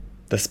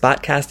The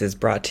Spotcast is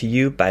brought to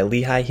you by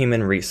Lehigh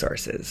Human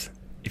Resources.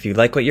 If you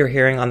like what you're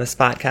hearing on the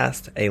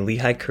Spotcast, a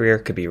Lehigh career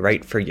could be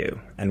right for you,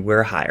 and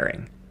we're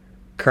hiring.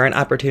 Current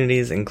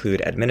opportunities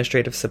include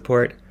administrative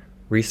support,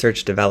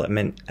 research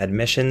development,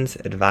 admissions,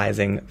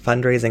 advising,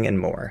 fundraising, and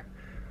more.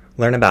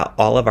 Learn about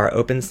all of our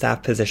open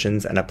staff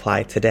positions and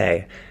apply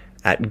today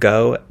at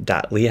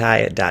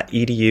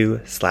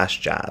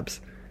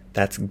go.lehigh.edu/jobs.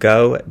 That's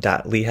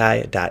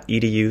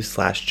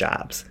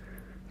go.lehigh.edu/jobs.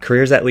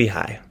 Careers at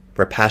Lehigh,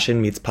 where passion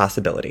meets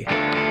possibility.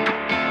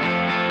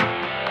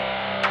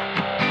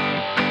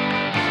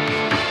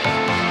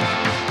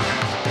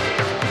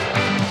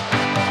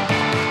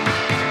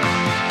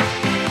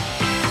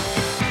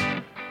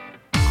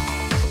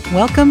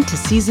 Welcome to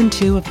Season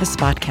 2 of the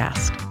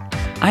Spotcast.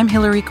 I'm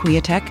Hillary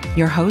Kwiatek,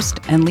 your host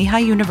and Lehigh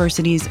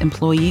University's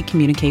Employee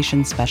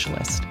Communications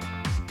Specialist.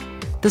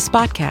 The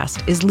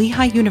Spotcast is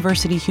Lehigh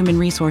University Human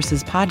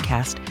Resources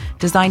podcast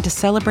designed to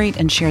celebrate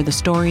and share the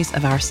stories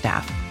of our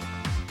staff.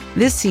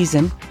 This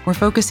season, we're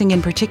focusing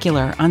in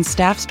particular on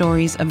staff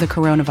stories of the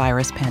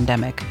coronavirus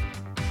pandemic.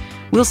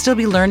 We'll still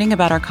be learning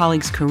about our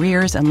colleagues'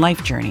 careers and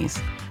life journeys,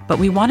 but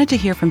we wanted to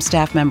hear from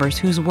staff members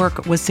whose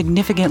work was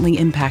significantly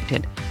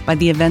impacted by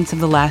the events of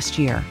the last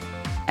year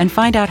and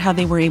find out how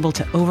they were able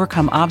to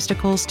overcome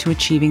obstacles to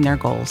achieving their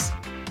goals.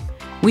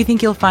 We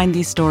think you'll find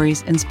these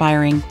stories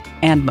inspiring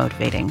and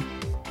motivating.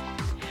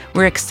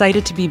 We're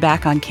excited to be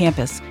back on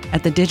campus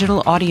at the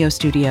Digital Audio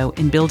Studio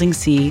in Building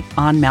C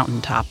on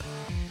Mountaintop.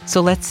 So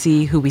let's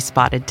see who we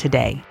spotted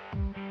today.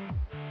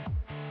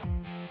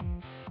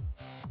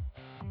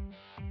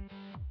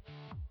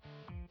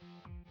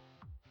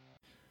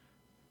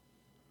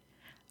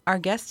 Our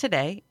guest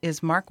today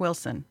is Mark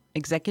Wilson,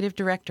 Executive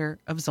Director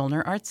of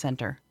Zoellner Arts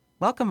Center.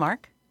 Welcome,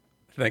 Mark.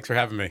 Thanks for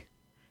having me.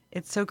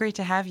 It's so great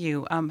to have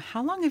you.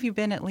 How long have you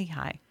been at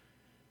Lehigh?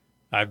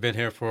 I've been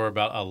here for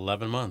about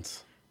 11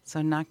 months.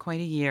 So not quite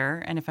a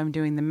year. And if I'm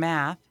doing the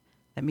math,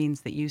 that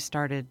means that you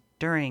started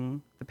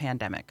during the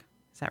pandemic.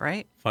 Is that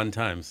right? Fun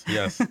times,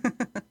 yes.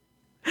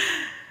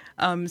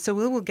 So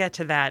we will get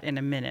to that in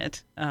a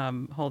minute.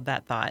 Hold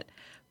that thought.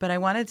 But I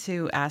wanted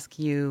to ask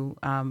you,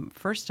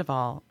 first of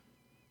all,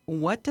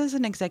 what does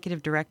an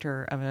executive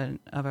director of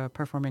a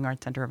performing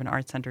arts center, of an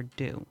arts center,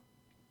 do?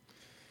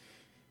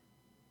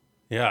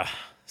 Yeah.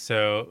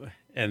 So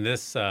in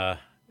this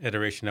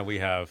iteration that we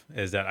have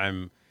is that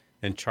I'm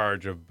in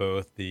charge of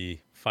both the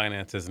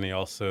finances and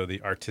also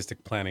the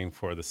artistic planning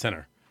for the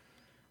center.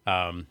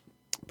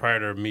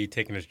 Prior to me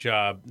taking this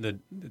job, the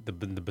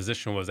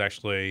position was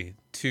actually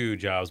two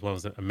jobs. One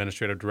was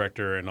administrative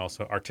director and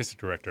also artistic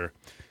director.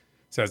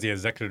 So as the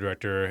executive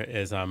director,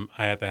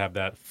 I have to have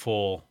that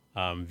full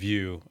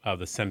view of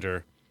the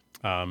center.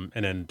 And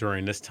then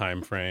during this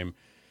time frame,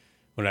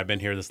 when I've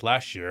been here this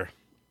last year,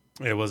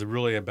 it was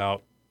really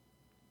about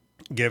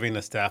giving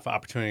the staff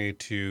opportunity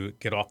to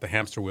get off the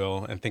hamster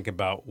wheel and think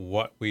about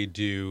what we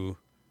do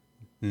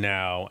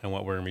now and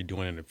what we're going to be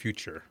doing in the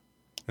future.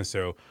 And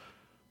so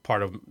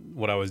part of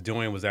what I was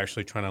doing was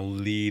actually trying to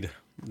lead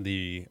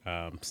the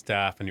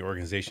staff and the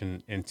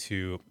organization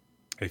into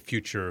a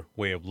future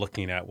way of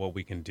looking at what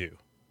we can do.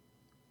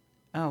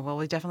 Oh, well,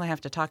 we definitely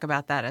have to talk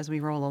about that as we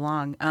roll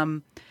along.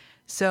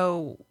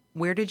 So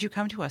where did you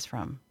come to us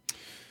from?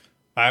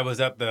 I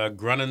was at the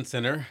Grunin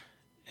Center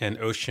in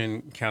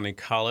Ocean County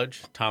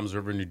College, Toms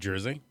River, New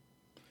Jersey.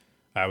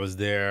 I was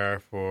there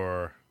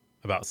for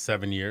about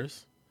 7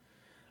 years.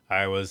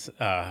 I was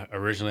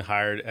originally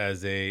hired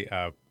as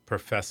a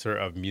professor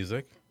of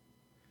music.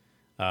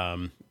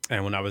 And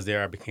when I was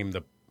there, I became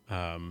the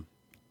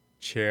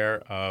chair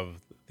of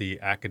the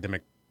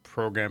academic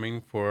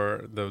programming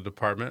for the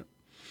department.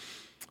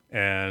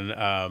 And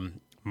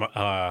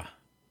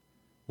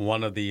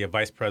one of the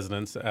vice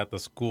presidents at the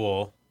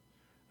school,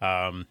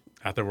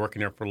 after working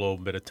there for a little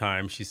bit of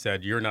time, she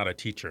said, "You're not a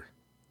teacher."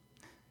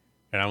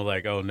 And I'm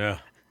like, "Oh, no,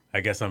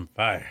 I guess I'm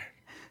fired.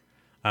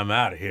 I'm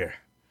out of here."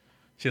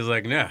 She's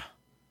like, "No."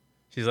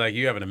 She's like,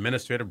 "You have an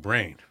administrative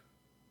brain.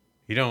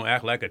 You don't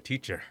act like a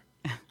teacher.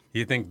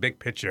 You think big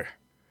picture."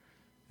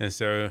 And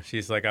so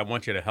she's like, "I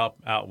want you to help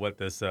out with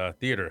this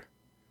theater."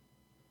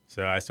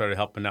 So I started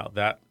helping out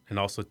that and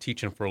also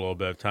teaching for a little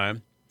bit of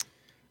time.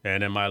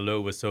 And then my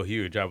load was so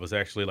huge. I was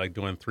actually like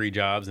doing 3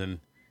 jobs,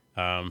 and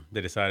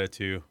they decided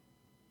to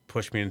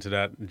push me into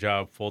that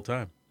job full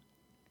time.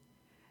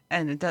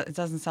 And it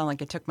doesn't sound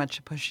like it took much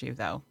to push you,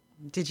 though.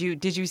 Did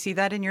you see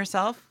that in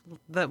yourself,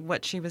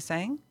 what she was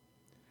saying?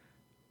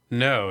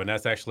 No, and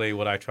that's actually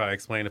what I try to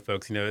explain to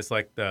folks. You know, it's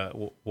like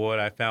what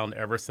I found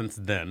ever since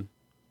then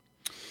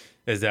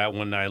is that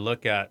when I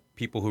look at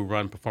people who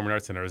run performing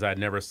arts centers, I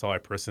never saw a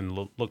person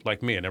look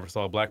like me. I never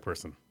saw a black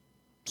person.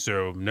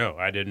 So, no,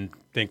 I didn't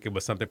think it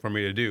was something for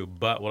me to do.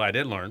 But what I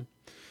did learn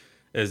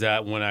is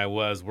that when I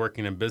was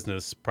working in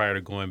business prior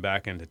to going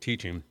back into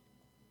teaching,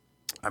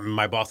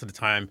 my boss at the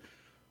time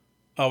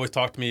always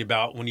talked to me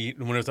about when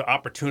there's an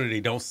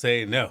opportunity, don't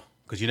say no,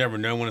 because you never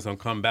know when it's going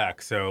to come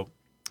back. So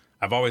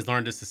I've always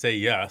learned just to say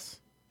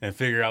yes and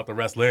figure out the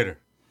rest later.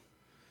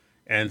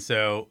 And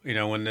so,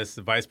 when this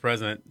vice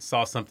president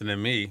saw something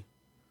in me,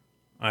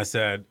 I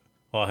said,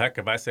 well, heck,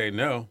 if I say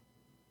no,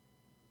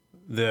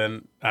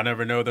 then I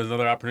never know there's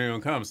another opportunity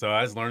to come. So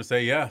I just learned to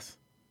say yes.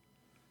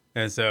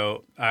 And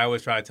so I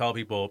always try to tell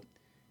people,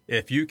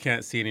 if you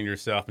can't see it in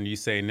yourself and you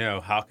say no,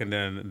 how can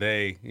then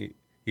they,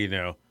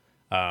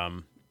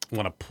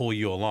 want to pull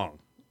you along?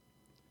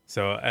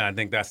 So and I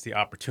think that's the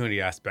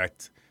opportunity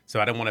aspect. So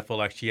I didn't want to feel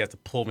like she had to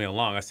pull me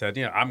along. I said,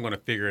 I'm going to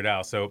figure it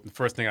out. So the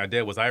first thing I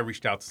did was I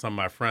reached out to some of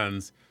my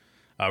friends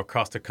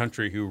across the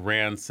country who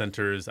ran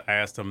centers. I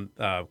asked them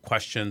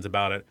questions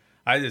about it.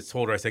 I just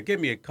told her, I said, give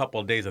me a couple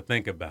of days to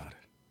think about it.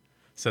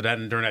 So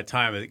then during that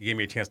time, it gave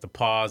me a chance to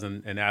pause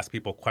and ask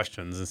people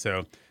questions. And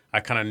so I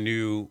kind of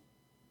knew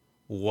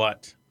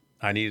what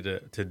I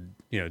needed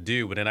to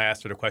do. But then I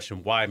asked her the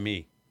question, why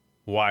me?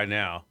 Why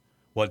now?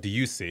 What do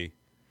you see?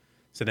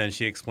 So then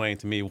she explained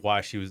to me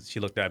why she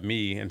looked at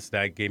me, and so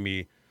that gave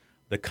me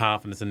the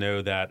confidence to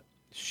know that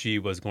she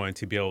was going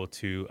to be able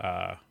to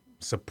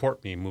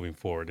support me moving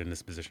forward in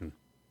this position.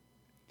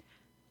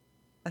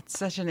 That's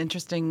such an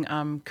interesting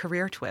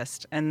career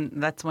twist, and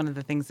that's one of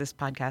the things this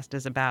podcast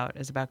is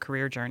about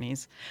career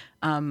journeys.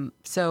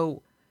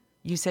 So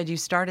you said you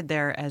started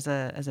there as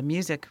a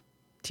music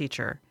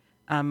teacher.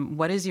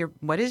 What is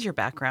your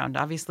background?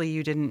 Obviously,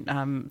 you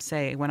didn't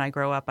say, when I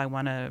grow up, I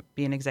want to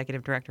be an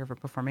executive director of a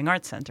performing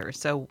arts center.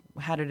 So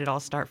how did it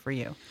all start for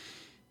you?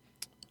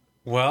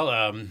 Well,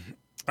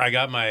 I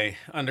got my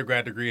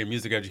undergrad degree in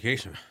music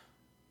education.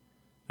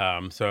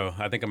 So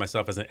I think of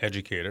myself as an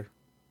educator.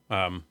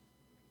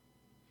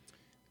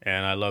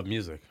 And I love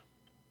music.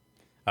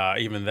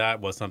 Even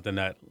that was something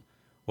that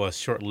was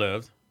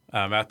short-lived.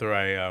 After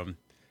I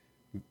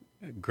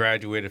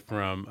graduated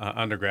from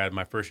undergrad,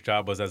 my first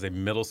job was as a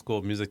middle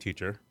school music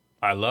teacher.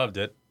 I loved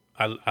it.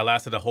 I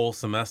lasted a whole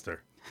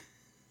semester.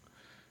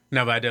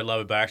 No, but I did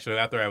love it. But actually,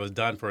 after I was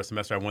done for a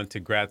semester, I went to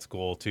grad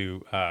school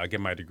to get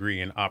my degree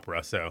in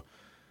opera. So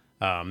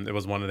it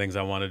was one of the things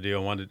I wanted to do. I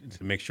wanted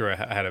to make sure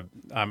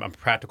I'm a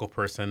practical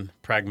person,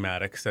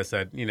 pragmatic. So I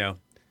said,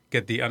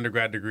 get the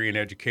undergrad degree in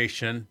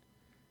education,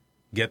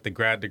 get the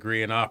grad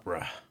degree in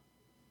opera.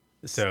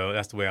 So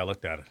that's the way I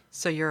looked at it.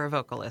 So you're a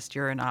vocalist.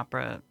 You're an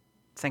opera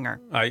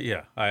singer.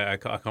 I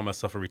call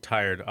myself a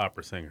retired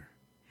opera singer.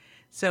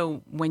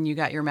 So when you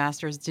got your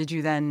master's, did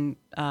you then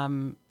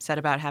set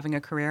about having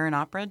a career in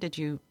opera? Did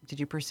you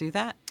pursue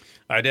that?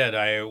 I did.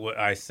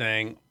 I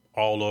sang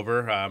all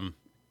over.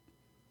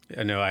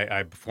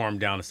 I performed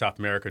down in South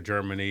America,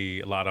 Germany,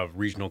 a lot of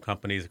regional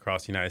companies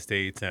across the United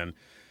States, and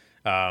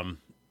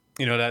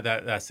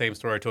that same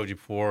story I told you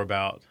before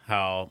about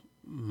how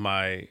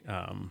my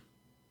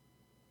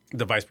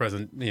the vice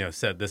president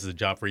said, this is a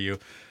job for you.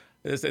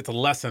 It's a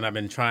lesson I've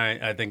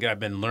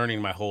been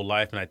learning my whole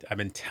life, and I've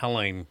been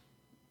telling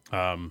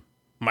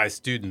my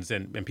students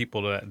and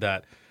people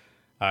that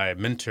I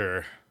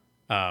mentor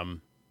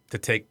to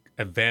take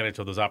advantage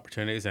of those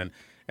opportunities. And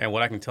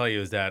what I can tell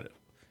you is that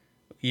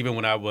even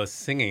when I was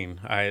singing,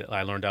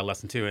 I learned that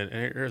lesson too. And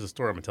here's a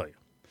story I'm going to tell you.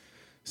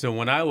 So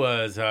when I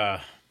was, I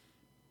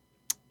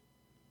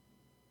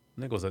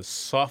think it was a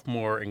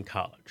sophomore in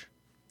college,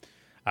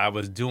 I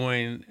was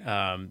doing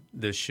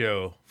this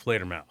show,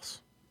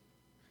 Fledermaus.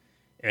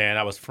 And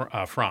I was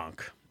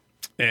Frank.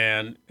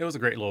 And it was a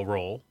great little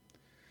role.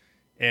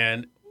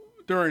 And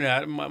during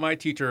that, my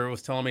teacher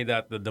was telling me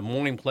that the Des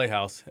Moines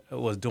Playhouse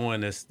was doing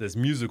this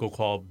musical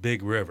called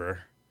Big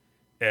River.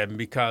 And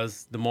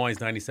because Des Moines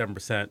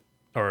 97%,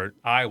 or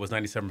I was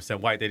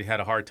 97% white, they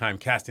had a hard time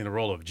casting the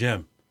role of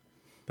Jim,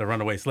 the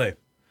runaway slave.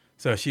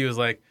 So she was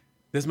like,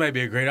 this might be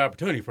a great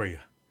opportunity for you.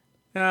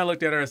 And I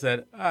looked at her and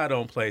said, I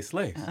don't play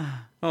slaves.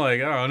 I'm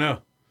like, I don't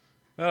know.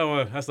 I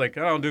was like,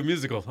 I don't do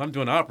musicals. I'm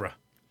doing opera.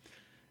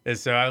 And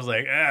so I was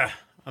like,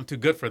 I'm too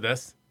good for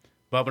this.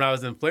 But when I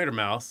was in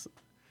Fledermaus,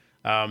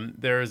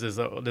 there's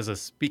a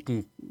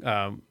speaking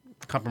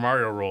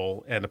comprimario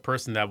role, and the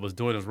person that was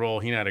doing his role,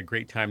 he had a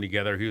great time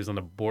together. He was on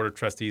the board of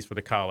trustees for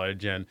the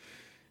college, and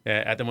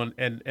at the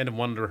end of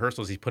one of the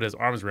rehearsals, he put his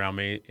arms around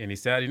me, and he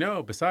said,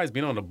 besides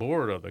being on the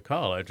board of the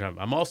college,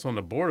 I'm also on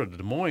the board of the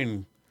Des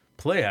Moines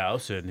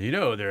Playhouse, and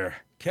they're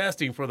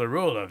casting for the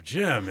role of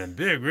Jim in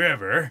Big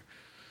River.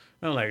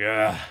 I'm like,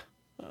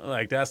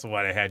 that's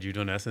why I had you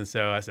doing this. And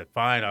so I said,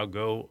 fine, I'll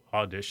go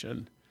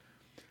audition.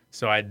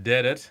 So I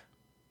did it.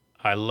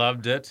 I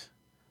loved it.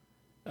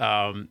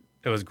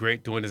 It was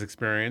great doing this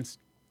experience.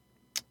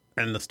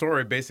 And the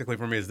story basically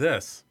for me is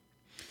this.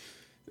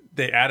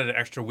 They added an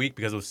extra week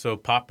because it was so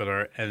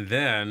popular. And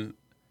then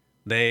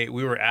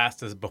we were asked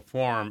to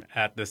perform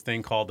at this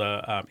thing called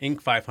the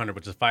Inc. 500,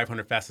 which is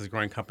 500 fastest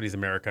growing companies in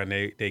America. And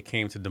they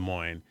came to Des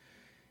Moines.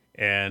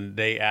 And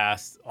they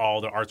asked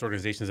all the arts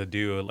organizations to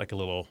do like a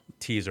little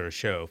teaser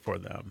show for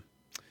them.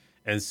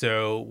 And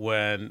so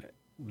when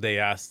they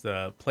asked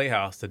the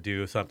Playhouse to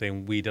do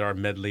something, we did our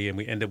medley, and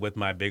we ended with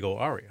my big old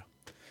aria.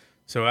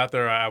 So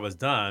after I was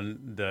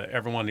done,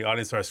 everyone in the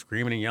audience started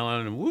screaming and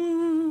yelling, and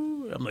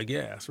woo! I'm like,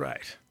 yeah, that's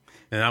right.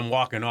 And I'm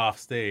walking off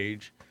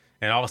stage,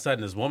 and all of a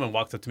sudden this woman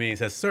walks up to me and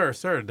says,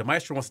 Sir, the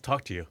maestro wants to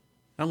talk to you.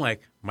 I'm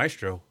like,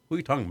 maestro? Who are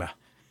you talking about?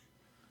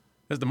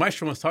 Because the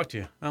maestro wants to talk to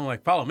you. I'm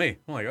like, follow me.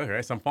 I'm like,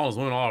 okay. So I'm following this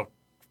woman all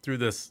through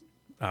this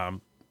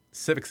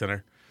Civic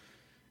Center.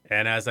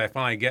 And as I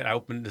finally I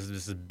opened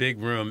this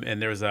big room,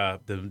 and there's the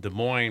Des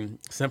Moines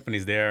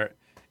Symphony's there.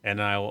 And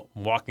I'm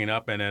walking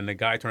up, and then the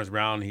guy turns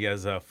around. He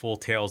has full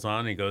tails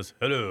on. And he goes,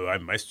 "Hello,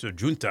 I'm Maestro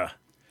Junta.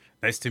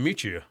 Nice to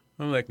meet you."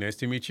 I'm like, "Nice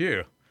to meet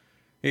you."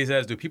 He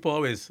says, "Do people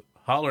always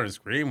holler and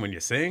scream when you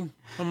sing?"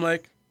 I'm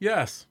like,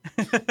 "Yes."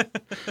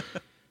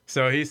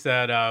 So he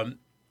said,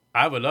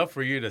 "I would love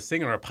for you to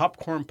sing in our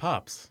Popcorn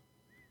Pops.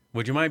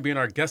 Would you mind being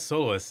our guest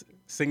soloist,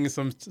 singing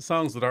some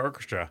songs with our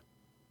orchestra?"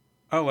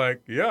 I'm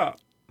like, "Yeah."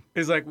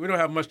 He's like, "We don't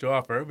have much to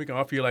offer. We can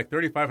offer you like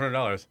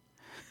 $3,500.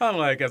 I'm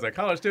like, as a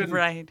college student,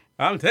 Right.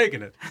 I'm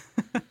taking it.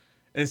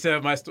 And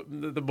so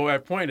my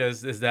point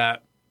is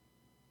that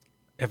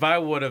if I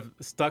would have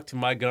stuck to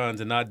my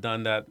guns and not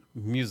done that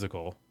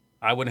musical,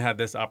 I wouldn't have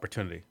this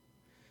opportunity.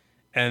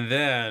 And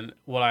then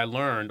what I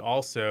learned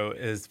also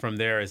is from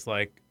there is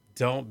like,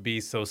 don't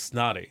be so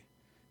snotty.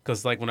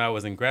 Because like when I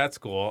was in grad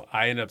school,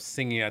 I ended up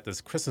singing at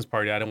this Christmas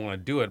party. I didn't want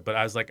to do it, but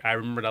I was like, I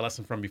remember that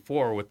lesson from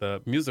before with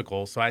the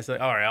musical. So I said,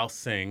 all right, I'll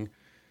sing.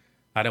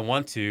 I didn't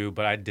want to,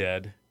 but I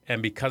did.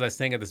 And because I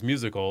sang at this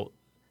musical,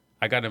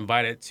 I got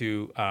invited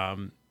to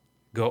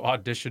go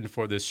audition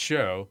for this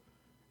show.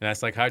 And I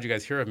was like, how'd you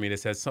guys hear of me? They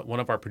said, one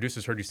of our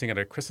producers heard you sing at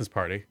a Christmas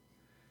party.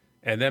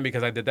 And then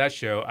because I did that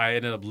show, I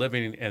ended up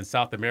living in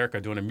South America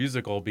doing a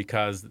musical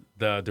because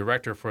the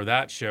director for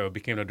that show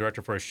became the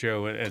director for a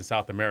show in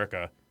South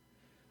America.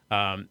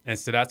 And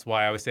so that's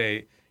why I would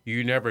say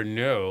you never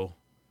know.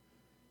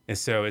 And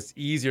so it's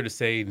easier to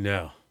say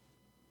no.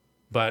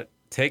 But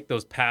take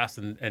those paths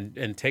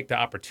and take the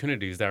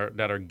opportunities that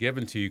are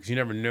given to you because you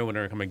never know when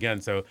they're going to come again.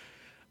 So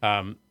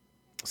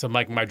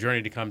like my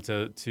journey to come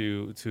to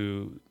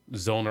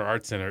Zoellner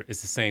Art Center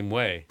is the same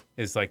way.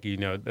 It's like,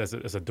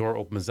 as a door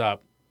opens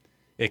up,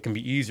 it can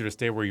be easier to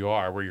stay where you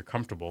are, where you're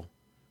comfortable,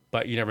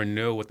 but you never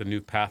know what the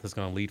new path is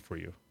going to lead for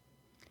you.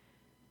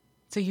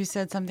 So you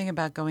said something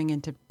about going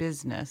into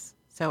business.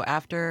 So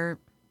after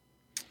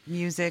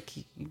music,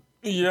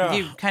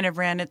 you kind of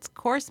ran its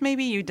course,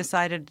 maybe? You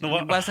decided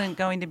it wasn't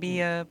going to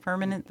be a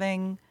permanent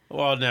thing?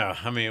 Well, no.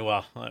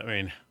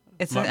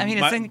 It's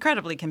an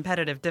incredibly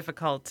competitive,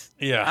 difficult,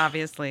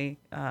 obviously,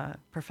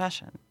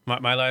 profession.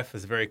 My life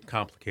is very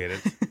complicated.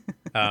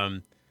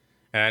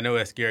 And I know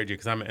it scared you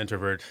because I'm an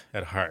introvert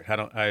at heart.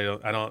 I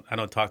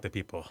don't talk to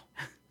people.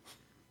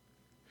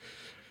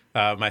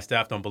 My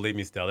staff don't believe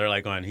me still. They're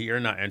like going, "You're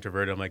not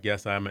introverted." I'm like,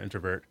 "Yes, I'm an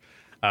introvert."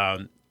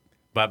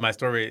 But my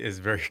story is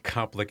very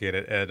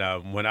complicated.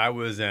 And when I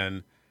was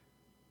in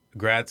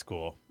grad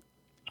school,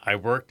 I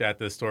worked at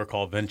this store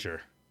called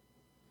Venture.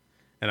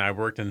 And I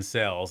worked in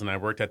sales, and I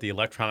worked at the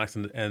electronics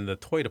and the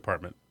toy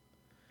department.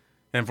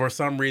 And for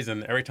some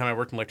reason, every time I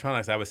worked in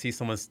electronics, I would see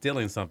someone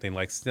stealing something,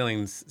 like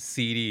stealing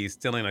CDs,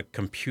 stealing a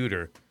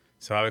computer.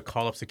 So I would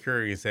call up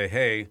security and say,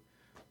 "Hey,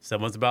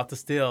 someone's about to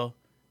steal.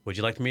 Would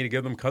you like me to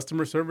give them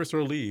customer service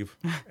or leave?"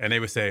 And they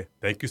would say,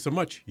 "Thank you so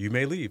much. You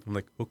may leave." I'm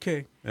like,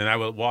 "Okay." And I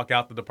would walk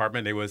out the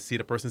department. They would see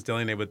the person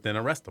stealing. They would then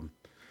arrest them.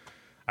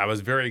 I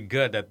was very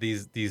good at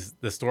the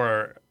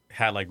store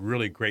had like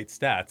really great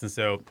stats. And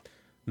so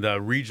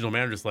the regional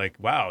manager's like,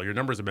 "Wow, your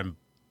numbers have been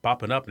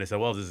popping up." And they said,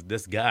 "Well,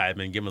 this guy had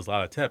been giving us a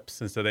lot of tips."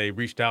 And so they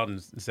reached out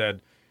and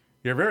said,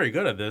 "You're very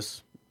good at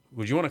this.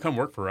 Would you want to come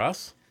work for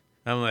us?"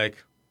 And I'm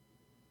like,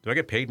 "Do I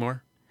get paid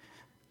more?"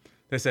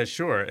 They said,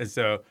 "Sure." And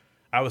so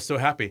I was so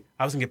happy.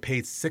 I was going to get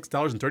paid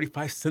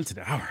 $6.35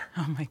 an hour.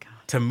 Oh, my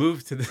God. To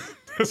move to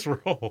this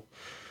role,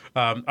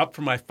 up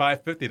from my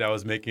 $5.50 that I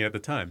was making at the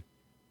time.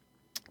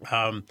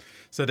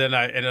 So then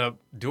I ended up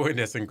doing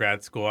this in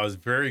grad school. I was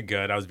very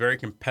good. I was very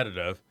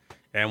competitive.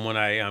 And when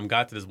I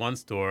got to this one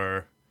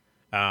store,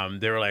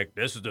 they were like,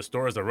 "This is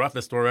the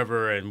roughest store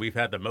ever, and we've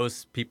had the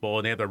most people,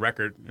 and they have the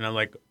record." And I'm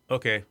like,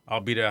 "Okay, I'll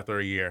be there after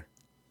a year."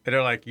 And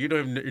they're like, "You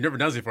never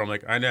done this before." I'm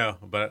like, "I know,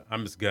 but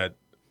I'm just good."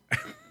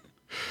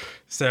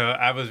 So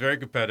I was very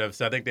competitive.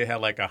 So I think they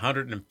had like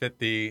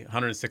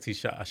 160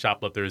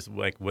 shoplifters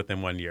like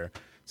within 1 year.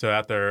 So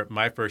after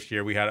my first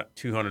year, we had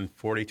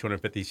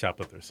 250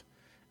 shoplifters.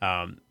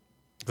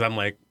 Because I'm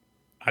like,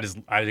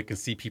 I can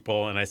see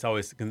people, and I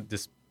always can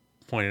just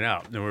point it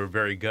out, and we were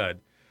very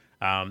good.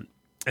 And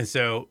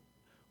so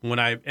when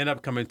I end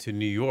up coming to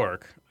New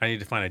York, I need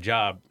to find a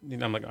job.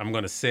 I'm like, I'm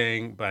going to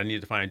sing, but I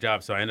need to find a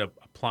job. So I end up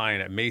applying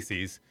at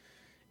Macy's.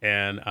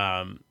 And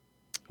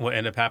what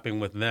ended up happening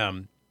with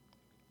them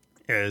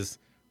is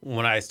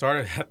when I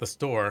started at the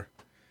store,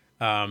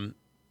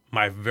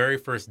 my very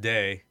first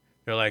day,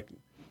 they're like,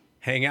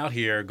 "Hang out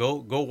here,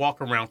 go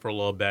walk around for a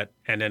little bit,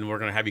 and then we're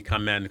going to have you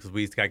come in because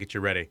we got to get you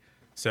ready."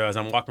 So as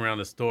I'm walking around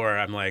the store,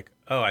 I'm like,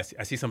 "Oh, I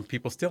see some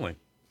people stealing."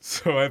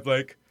 So I'm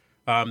like,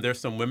 "There's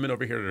some women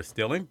over here that are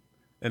stealing."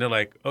 And they're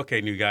like, "Okay,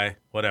 new guy,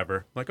 whatever."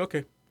 I'm like,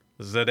 "Okay."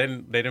 So they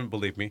didn't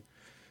believe me.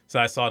 So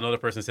I saw another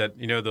person said,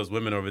 "Those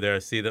women over there,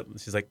 see them?"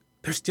 She's like,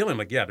 "They're stealing." I'm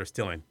like, "Yeah, they're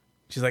stealing."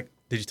 She's like,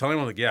 "Did you tell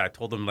anyone?" I'm like, "Yeah, I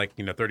told them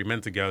 30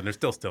 minutes ago, and they're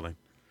still stealing."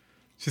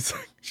 She's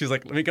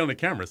like, "Let me get on the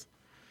cameras."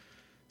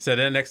 So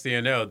then next thing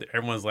you know,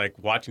 everyone's like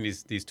watching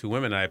these two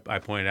women I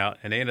pointed out,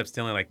 and they end up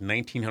stealing like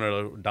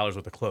 $1,900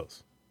 worth of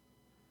clothes.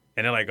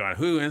 And they're like going,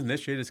 "Who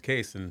initiated this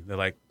case?" And they're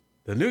like,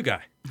 the new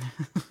guy.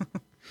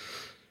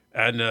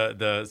 And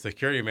the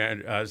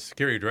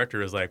security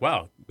director is like,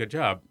 wow, good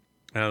job.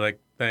 And I was like,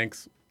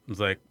 thanks. I was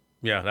like,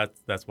 yeah,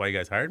 that's why you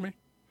guys hired me.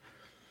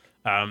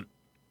 And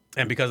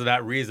because of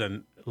that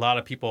reason, a lot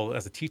of people,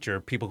 as a teacher,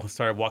 people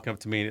started walking up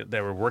to me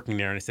that were working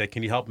there and they said,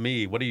 can you help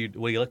me? What do you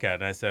look at?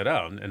 And I said,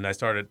 oh, and I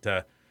started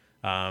to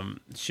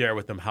share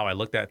with them how I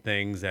looked at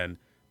things. And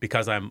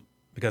because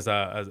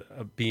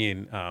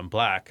being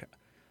black,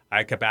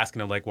 I kept asking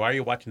them, like, why are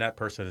you watching that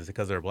person? Is it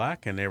because they're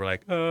black? And they were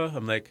like,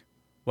 I'm like,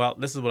 well,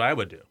 this is what I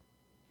would do.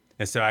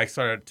 And so I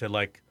started to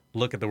like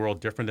look at the world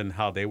different than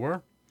how they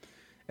were.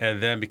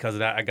 And then because of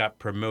that, I got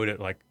promoted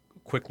like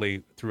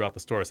quickly throughout the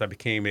store. So I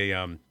became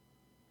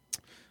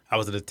I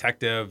was a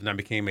detective, and I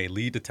became a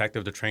lead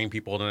detective to train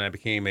people. Then I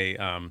became a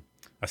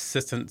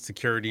assistant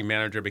security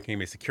manager,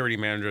 became a security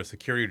manager, a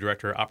security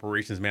director,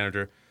 operations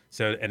manager.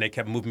 So, and they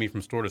kept moving me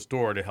from store to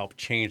store to help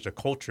change the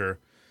culture.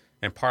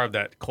 And part of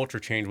that culture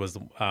change was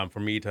for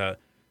me to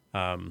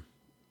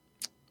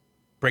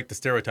break the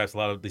stereotypes a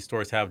lot of these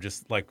stores have,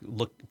 just like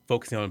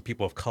focusing on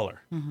people of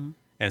color. Mm-hmm.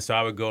 And so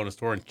I would go in the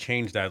store and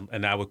change that,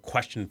 and I would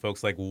question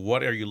folks like,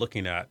 what are you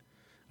looking at?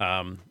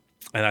 And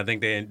I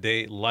think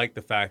they like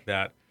the fact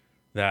that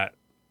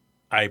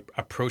I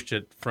approached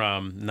it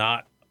from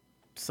not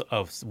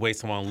of way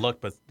someone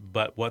looked,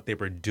 but what they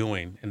were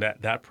doing in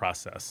that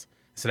process.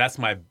 So that's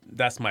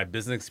my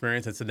business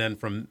experience. And so then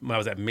from when I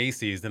was at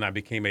Macy's, then I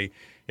became a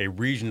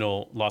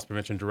regional loss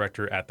prevention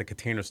director at the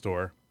Container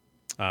Store,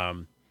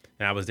 and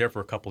I was there for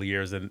a couple of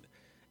years, and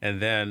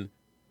then,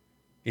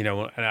 you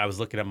know, and I was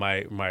looking at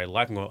my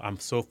life and going, I'm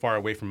so far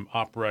away from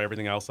opera,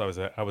 everything else I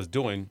was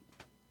doing,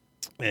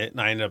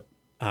 and I ended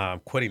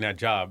up quitting that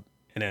job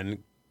and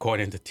then going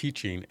into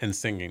teaching and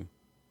singing,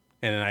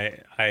 and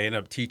I ended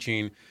up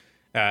teaching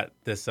at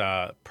this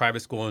private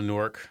school in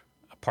Newark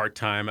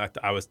part-time.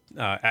 I was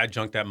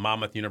adjunct at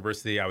Monmouth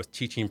University. I was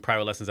teaching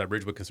private lessons at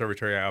Ridgewood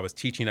Conservatory. I was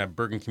teaching at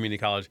Bergen Community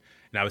College,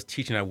 and I was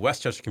teaching at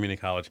Westchester Community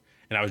College,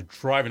 and I was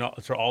driving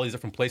to all these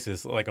different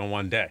places like on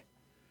one day.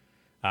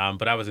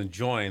 But I was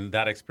enjoying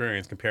that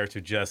experience compared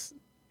to just,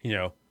 you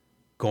know,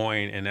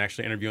 going and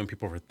actually interviewing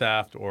people for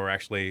theft or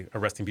actually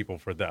arresting people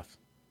for theft.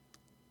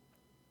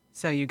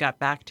 So you got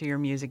back to your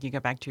music, you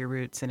got back to your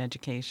roots in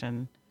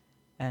education,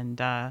 and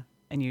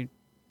you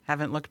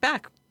haven't looked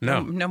back.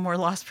 No. No more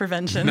loss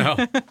prevention. No.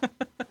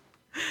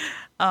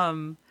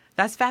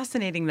 That's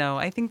fascinating, though.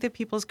 I think that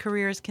people's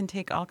careers can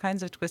take all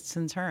kinds of twists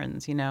and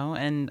turns, you know,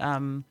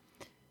 and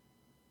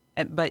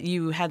but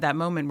you had that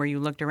moment where you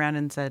looked around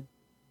and said,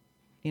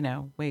 you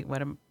know, wait,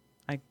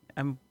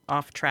 I'm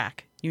off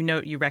track. You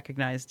know, you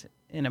recognized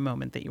in a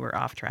moment that you were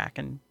off track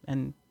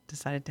and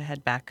decided to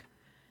head back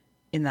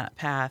in that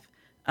path.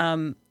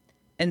 And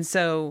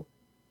so,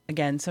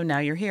 again, so now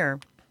you're here,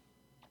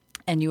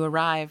 and you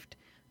arrived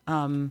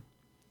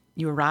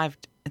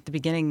at the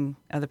beginning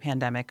of the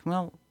pandemic.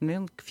 Well,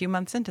 a few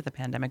months into the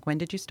pandemic. When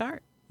did you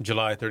start?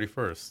 July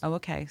 31st. Oh,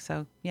 okay.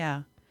 So,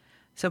 yeah.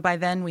 So by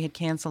then we had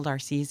canceled our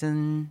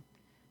season.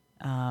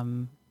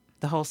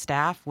 The whole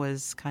staff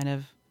was kind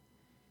of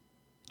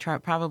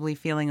probably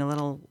feeling a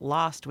little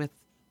lost with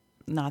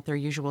not their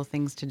usual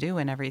things to do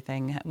and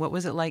everything. What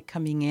was it like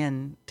coming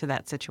in to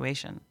that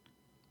situation?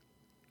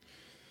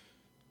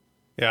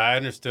 Yeah, I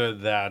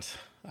understood that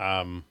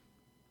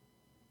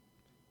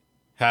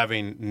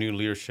having new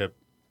leadership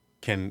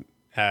can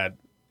add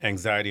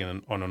anxiety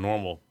on a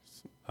normal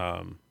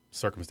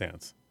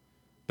circumstance.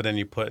 But then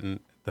you put in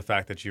the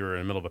fact that you're in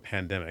the middle of a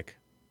pandemic,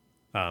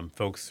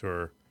 folks who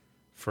are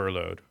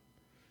furloughed.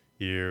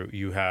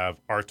 You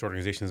have arts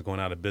organizations going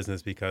out of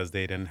business because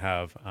they didn't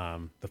have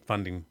the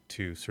funding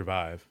to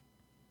survive.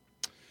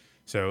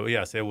 So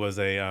yes, it was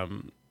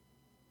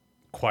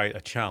quite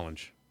a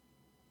challenge.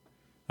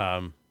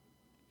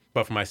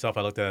 But for myself,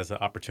 I looked at it as an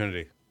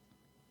opportunity.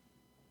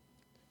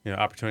 You know,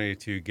 opportunity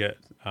to get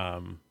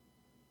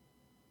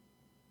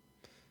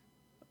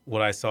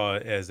what I saw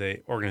as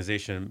a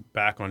organization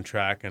back on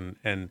track,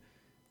 and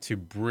to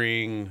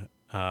bring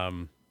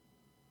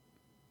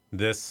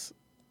this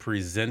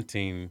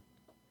presenting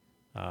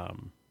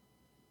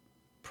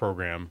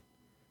program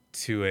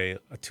to a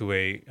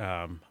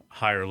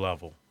higher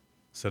level.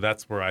 So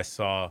that's where I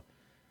saw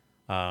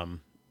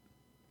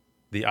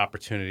the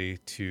opportunity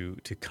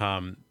to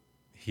come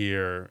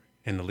here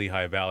in the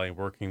Lehigh Valley,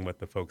 working with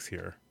the folks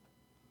here.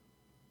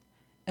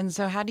 And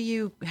so how do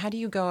you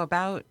go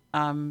about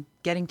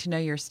getting to know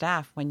your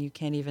staff when you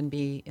can't even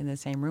be in the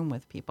same room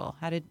with people?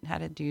 How'd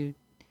you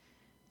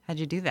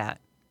do that?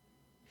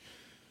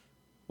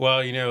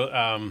 Well, you know,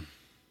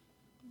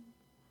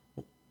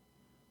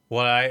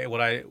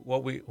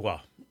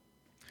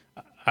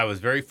 I was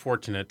very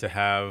fortunate to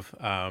have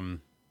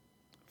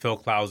Phil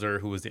Clauser,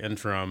 who was the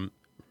interim,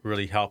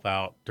 really help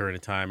out during the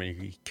time,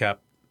 and he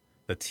kept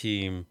the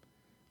team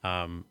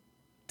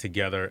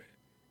together,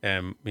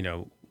 and, you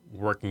know,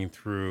 working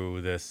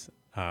through this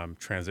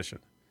transition.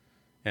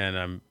 And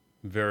I'm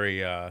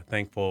very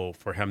thankful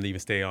for him to even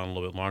stay on a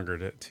little bit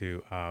longer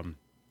to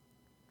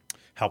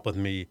help with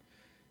me.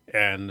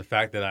 And the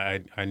fact that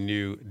I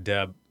knew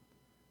Deb,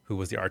 who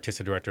was the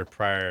artistic director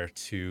prior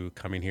to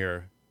coming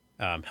here,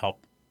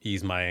 helped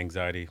ease my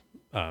anxiety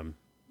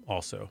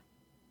also.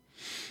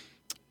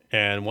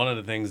 And one of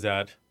the things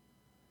that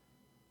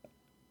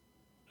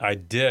I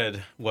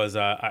did was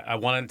I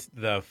wanted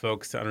the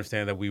folks to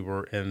understand that we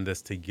were in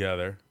this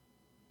together.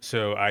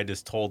 So I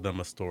just told them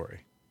a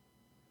story.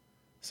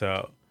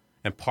 So,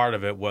 and part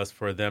of it was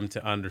for them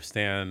to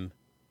understand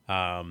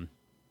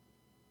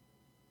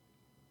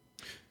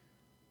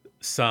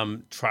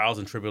some trials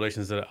and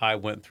tribulations that I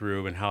went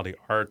through and how the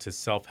arts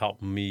itself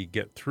helped me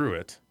get through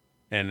it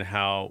and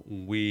how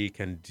we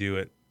can do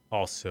it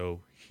also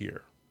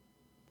here.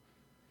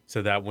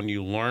 So that when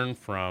you learn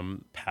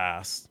from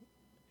past,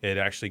 it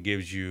actually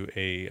gives you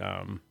a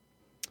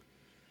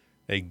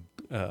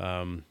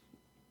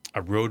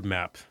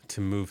roadmap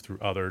to move through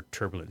other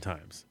turbulent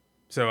times.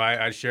 So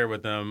I share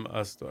with them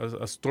a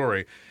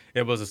story.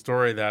 It was a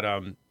story that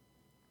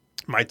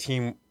my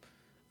team,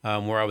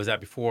 where I was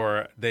at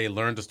before, they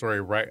learned the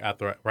story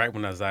right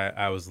when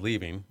I was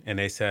leaving, and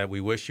they said,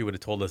 "We wish you would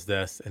have told us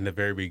this in the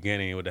very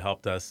beginning. It would have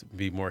helped us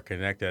be more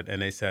connected."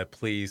 And they said,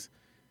 "Please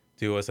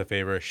do us a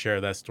favor, share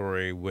that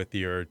story with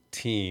your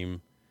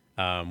team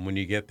when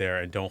you get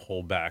there, and don't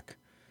hold back."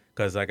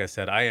 Because, like I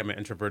said, I am an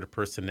introverted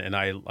person, and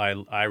I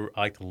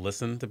like to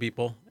listen to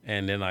people,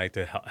 and then I like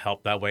to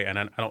help that way. And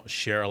I don't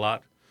share a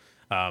lot.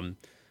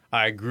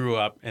 I grew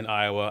up in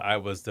Iowa. I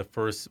was the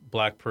first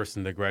Black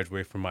person to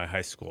graduate from my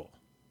high school.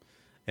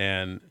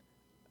 And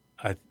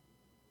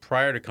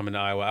prior to coming to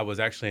Iowa, I was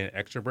actually an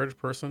extroverted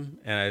person.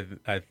 And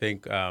I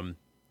think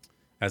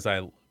as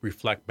I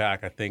reflect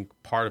back, I think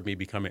part of me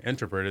becoming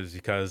introverted is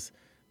because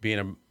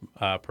being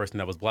a person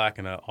that was Black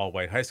in an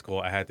all-white high school,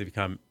 I had to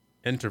become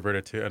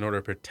introverted in order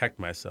to protect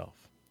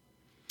myself.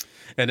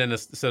 And then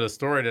so the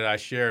story that I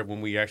shared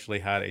when we actually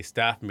had a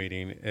staff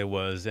meeting, it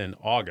was in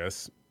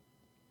August,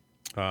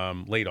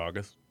 late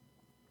August,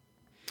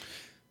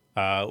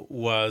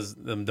 was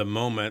the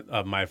moment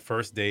of my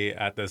first day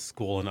at this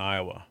school in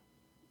Iowa.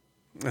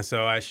 And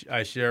so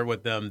I share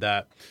with them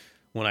that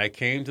when I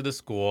came to the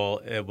school,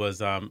 it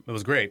was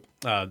great.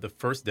 The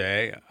first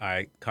day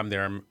I come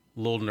there, I'm a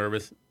little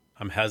nervous.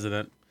 I'm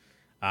hesitant.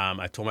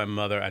 I told my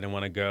mother I didn't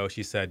want to go.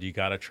 She said, "You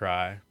got to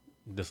try,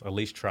 just at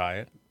least try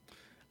it."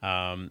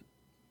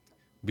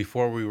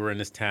 Before we were in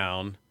this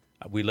town,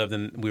 we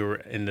were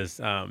in this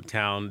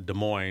town, Des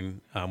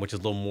Moines, which is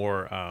a little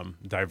more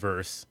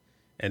diverse.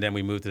 And then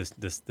we moved to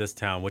this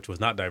town, which was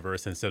not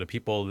diverse. And so the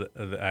people,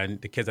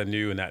 the kids I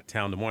knew in that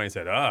town, Des Moines,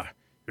 said,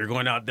 "You're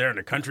going out there in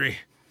the country.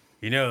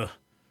 You know,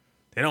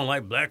 they don't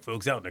like Black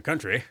folks out in the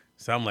country."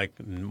 So I'm like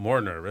more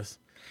nervous.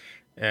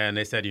 And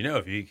they said,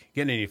 "If you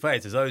get in any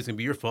fights, it's always going to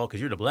be your fault because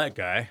you're the Black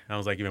guy." I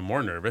was like even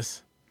more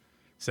nervous.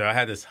 So I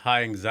had this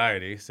high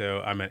anxiety. So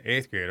I'm an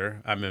 8th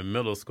grader. I'm in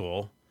middle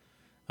school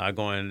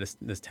going to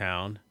this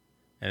town.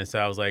 And so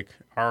I was like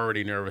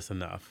already nervous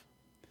enough.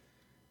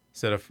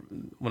 So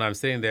when I'm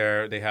sitting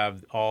there, they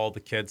have all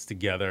the kids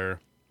together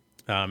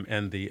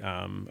in the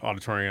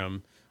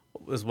auditorium.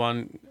 This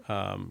one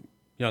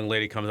young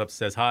lady comes up and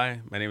says, "Hi,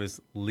 my name is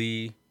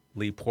Lee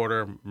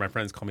Porter. My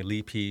friends call me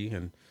Lee P."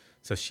 And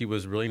so she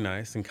was really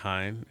nice and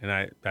kind, and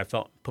I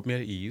put me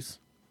at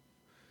ease.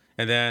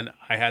 And then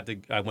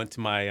I went to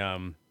my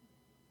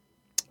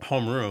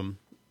homeroom,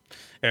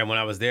 and when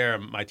I was there,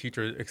 my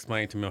teacher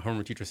explained to me, my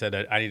homeroom teacher said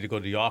that I need to go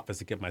to the office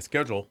to get my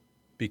schedule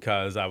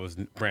because I was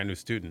a brand new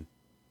student.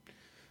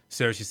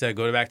 So she said,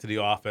 "Go back to the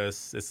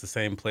office. It's the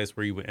same place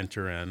where you would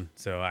enter in."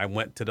 So I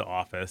went to the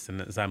office,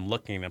 and as I'm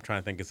looking, I'm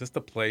trying to think, is this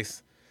the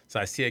place? So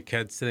I see a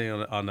kid sitting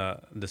on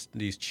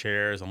these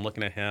chairs. I'm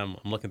looking at him.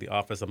 I'm looking at the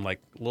office. I'm like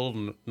I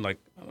don't know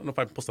if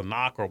I'm supposed to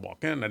knock or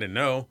walk in. I didn't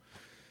know.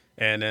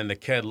 And then the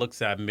kid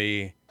looks at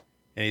me,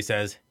 and he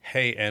says,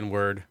 "Hey,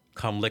 N-word,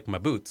 come lick my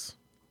boots."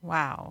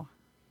 Wow.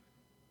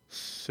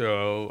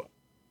 So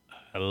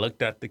I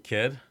looked at the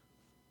kid.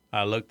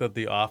 I looked at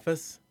the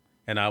office,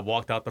 and I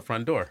walked out the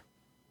front door.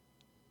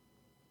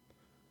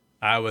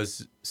 I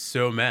was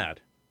so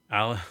mad.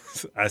 I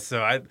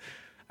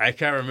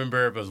can't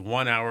remember if it was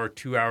 1 hour,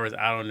 2 hours,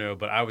 I don't know,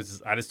 but I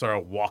just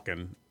started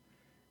walking,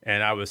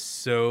 and I was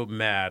so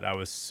mad. I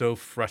was so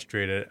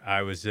frustrated.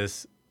 I was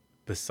just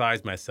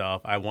beside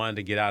myself. I wanted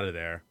to get out of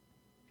there.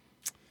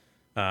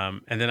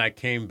 And then I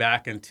came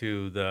back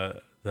into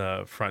the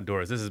front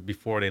doors. This is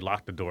before they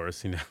locked the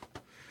doors,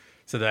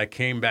 So that I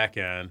came back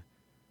in.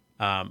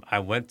 I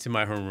went to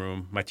my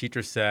homeroom. My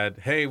teacher said,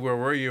 "Hey, where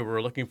were you?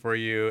 We're looking for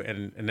you."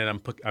 And then I'm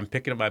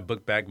picking up my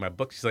book bag. My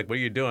book. She's like, "What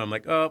are you doing?" I'm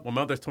like, "Oh, my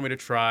mother's told me to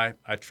try.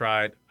 I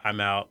tried.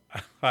 I'm out.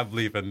 I'm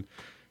leaving."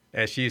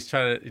 And she's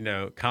trying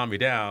to, calm me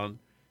down.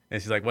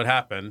 And she's like, "What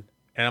happened?"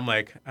 And I'm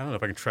like, "I don't know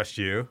if I can trust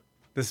you.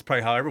 This is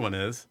probably how everyone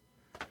is."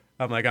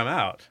 I'm like, "I'm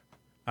out."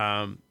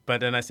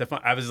 But then I said,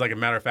 fine. I was just like, a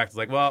matter of fact, it's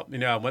like, well,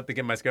 I went to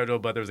get my schedule,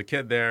 but there was a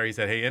kid there. He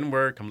said, "Hey,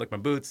 N-word, come lick my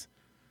boots.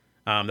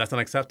 That's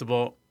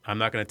unacceptable. I'm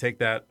not going to take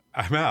that.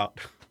 I'm out."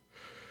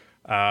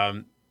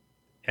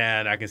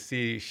 And I can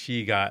see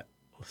she got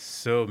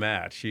so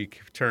mad. She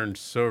turned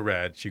so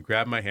red. She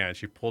grabbed my hand.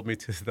 She pulled me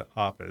to the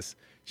office.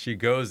 She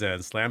goes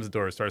in, slams the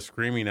door, starts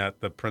screaming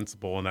at the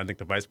principal and I think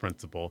the vice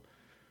principal.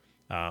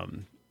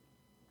 And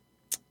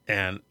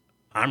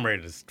I'm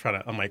ready to try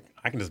to, I'm like,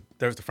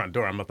 there's the front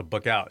door. I'm about to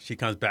book out. She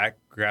comes back,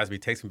 grabs me,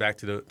 takes me back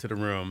to the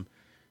room,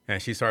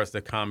 and she starts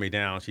to calm me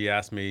down. She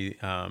asked me,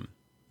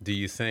 do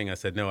you sing? I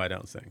said, no, I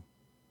don't sing.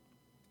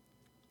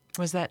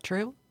 Was that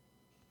true?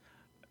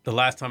 The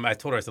last time I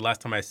told her, the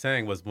last time I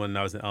sang was when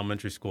I was in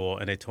elementary school,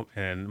 and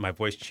and my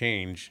voice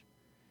changed.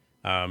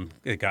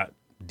 It got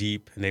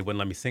deep, and they wouldn't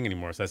let me sing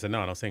anymore. So I said,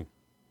 no, I don't sing.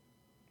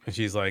 And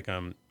she's like,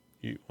 why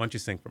don't you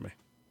sing for me?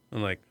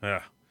 I'm like,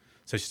 ugh.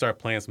 So she started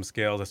playing some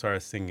scales. I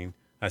started singing.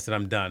 I said,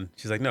 I'm done.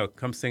 She's like, no,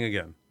 come sing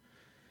again.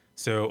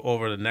 So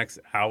over the next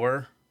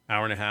hour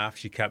and a half,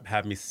 she kept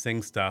having me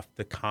sing stuff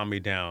to calm me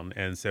down.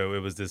 And so it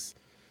was this,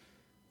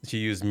 she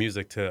used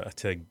music to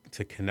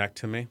connect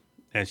to me.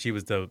 And she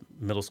was the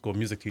middle school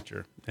music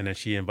teacher. And then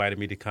she invited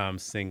me to come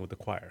sing with the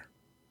choir.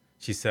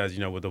 She says,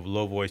 with a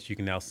low voice, you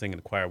can now sing in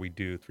the choir. We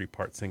do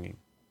 3-part singing.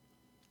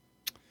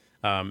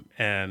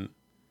 And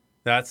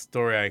that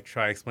story I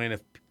try to explain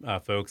to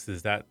folks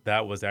is that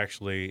was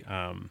actually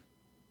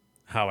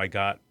how I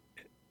got,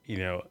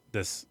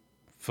 this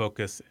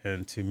focus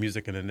into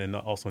music and then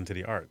also into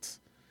the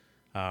arts.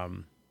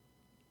 That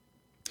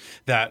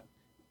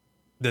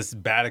this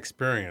bad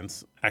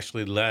experience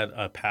actually led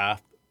a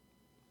path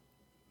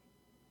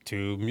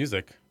to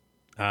music.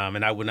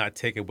 And I would not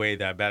take away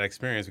that bad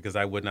experience because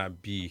I would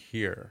not be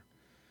here.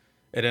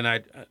 And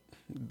then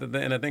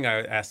the thing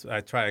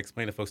I try to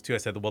explain to folks too, I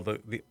said, well,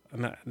 the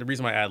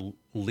reason why I add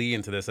Lee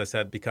into this, I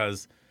said,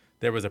 because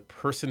there was a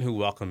person who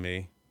welcomed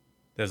me.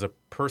 There's a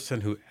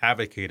person who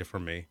advocated for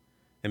me.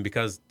 And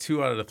because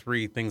 2 out of the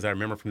 3 things I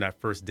remember from that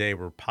first day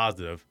were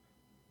positive,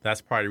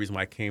 that's probably the reason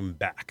why I came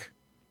back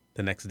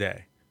the next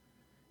day.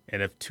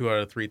 And if 2 out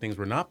of the 3 things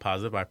were not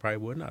positive, I probably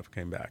would not have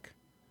came back.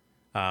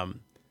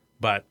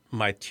 But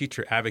my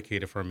teacher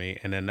advocated for me,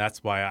 and then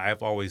that's why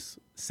I've always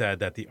said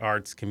that the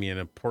arts can be an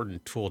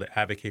important tool to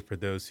advocate for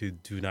those who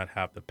do not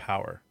have the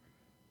power.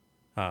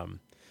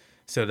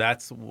 So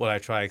that's what I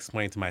try to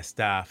explain to my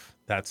staff,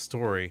 that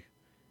story.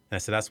 And I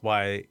said, that's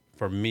why,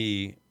 for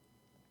me,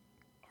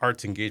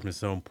 arts engagement is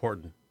so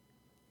important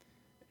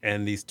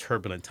in these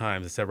turbulent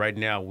times. I said, right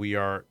now, we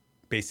are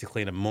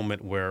basically in a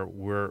moment where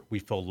we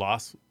feel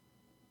lost.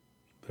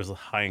 There's a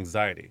high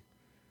anxiety.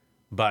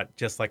 But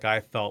just like I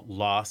felt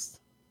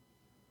lost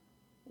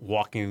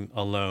walking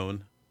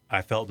alone,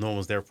 I felt no one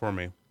was there for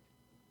me.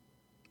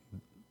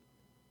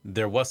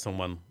 There was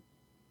someone,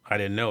 I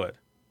didn't know it,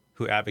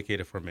 who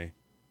advocated for me,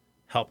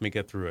 helped me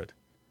get through it.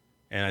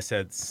 And I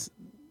said,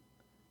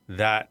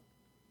 that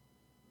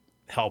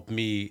helped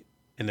me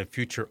in the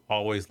future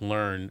always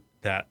learn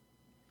that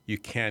you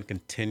can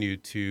continue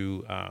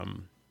to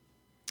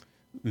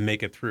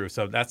make it through.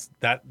 So that's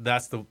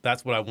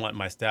what I want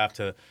my staff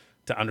to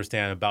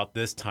understand about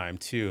this time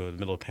too, in the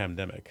middle of the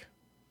pandemic.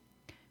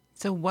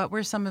 So what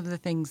were some of the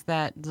things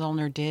that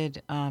Zoellner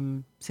did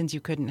since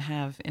you couldn't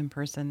have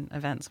in-person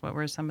events? What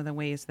were some of the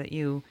ways that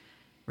you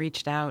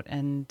reached out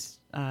and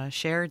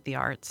shared the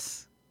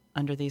arts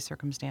under these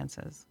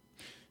circumstances?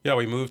 Yeah,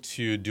 we moved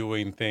to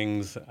doing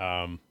things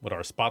with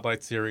our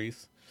Spotlight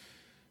series.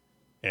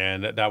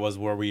 And that was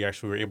where we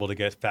actually were able to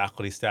get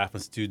faculty, staff,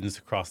 and students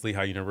across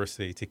Lehigh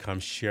University to come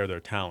share their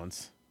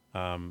talents.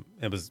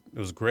 It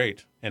was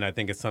great. And I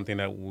think it's something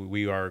that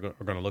we are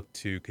going to look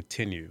to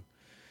continue.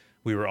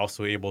 We were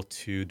also able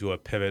to do a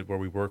pivot where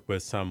we work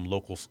with some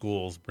local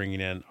schools,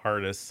 bringing in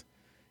artists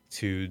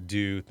to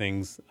do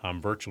things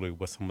virtually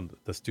with some of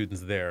the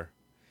students there.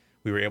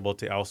 We were able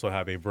to also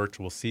have a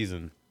virtual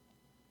season.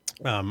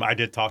 I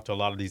did talk to a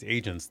lot of these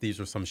agents. These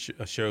were some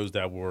shows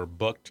that were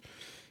booked,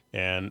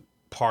 and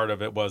part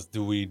of it was,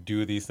 do we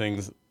do these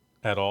things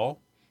at all?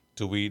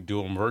 Do we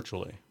do them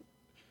virtually?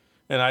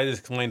 And I just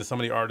explained to some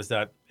of the artists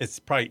that it's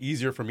probably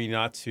easier for me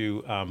not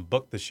to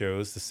book the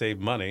shows to save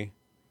money.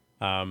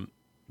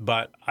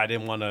 But I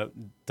didn't want to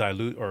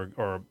dilute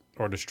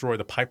or destroy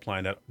the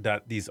pipeline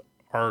that these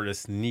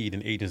artists need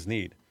and agents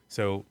need.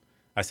 So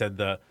I said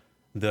the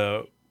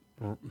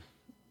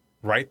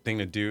right thing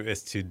to do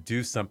is to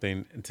do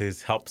something to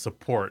help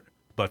support,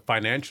 but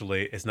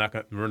financially it's not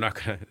going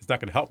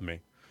to help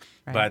me.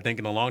 Right. But I think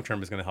in the long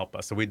term it's going to help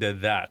us. So we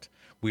did that.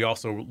 We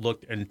also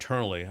looked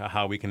internally at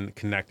how we can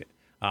connect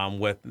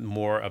with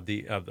more of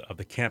the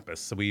campus.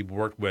 So we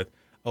worked with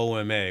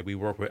OMA, we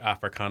worked with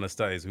Africana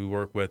Studies, we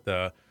worked with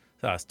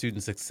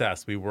student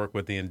success. We work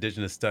with the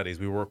indigenous studies.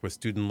 We work with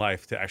student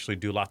life to actually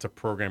do lots of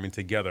programming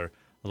together,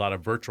 a lot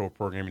of virtual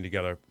programming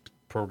together,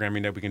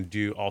 programming that we can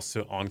do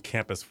also on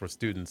campus for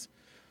students.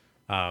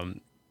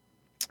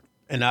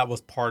 And that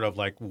was part of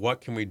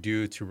what can we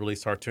do to really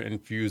start to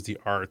infuse the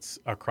arts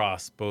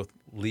across both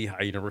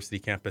Lehigh University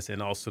campus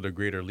and also the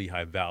greater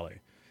Lehigh Valley.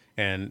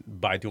 And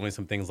by doing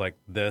some things like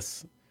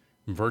this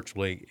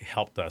virtually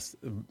helped us.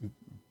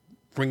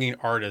 Bringing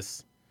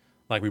artists,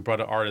 like we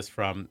brought an artist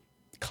from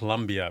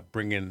Columbia,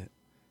 bringing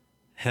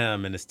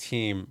him and his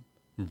team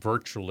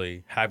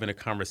virtually, having a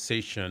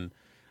conversation.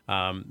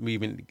 We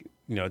even,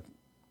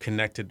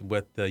 connected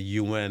with the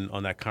UN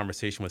on that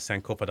conversation with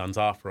Sankofa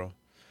Danzafro.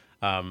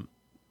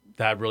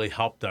 that really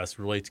helped us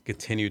really to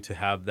continue to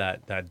have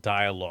that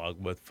dialogue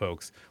with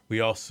folks.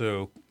 We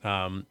also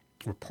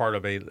were part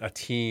of a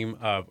team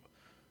of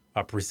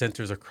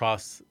presenters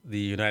across the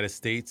United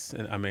States,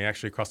 and I mean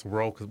actually across the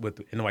world with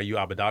NYU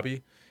Abu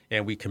Dhabi,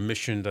 and we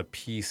commissioned a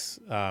piece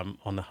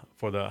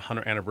for the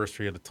 100th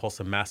anniversary of the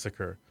Tulsa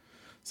Massacre.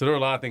 So there were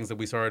a lot of things that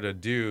we started to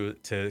do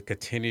to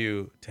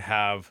continue to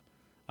have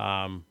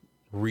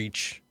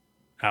reach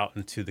out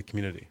into the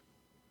community.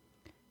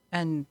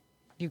 And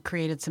you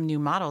created some new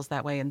models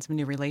that way and some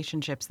new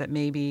relationships that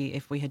maybe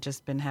if we had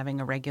just been having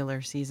a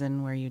regular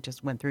season where you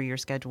just went through your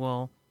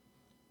schedule,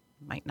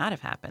 might not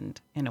have happened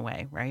in a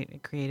way, right?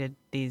 It created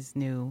these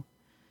new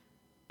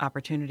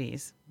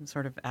opportunities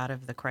sort of out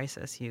of the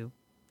crisis. You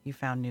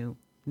found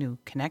new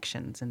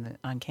connections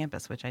on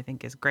campus, which I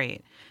think is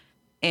great.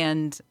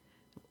 And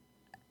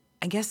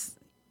I guess,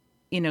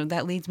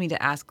 that leads me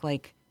to ask,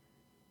 like,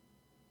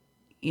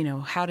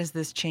 how does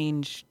this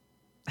change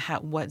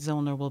what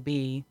Zoellner will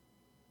be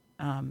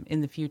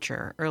in the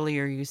future?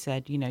 Earlier you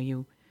said,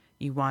 you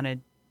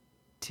wanted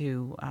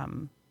to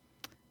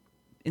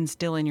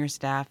instill in your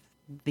staff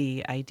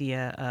the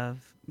idea of,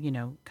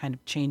 kind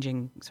of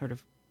changing sort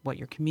of what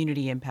your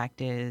community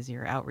impact is,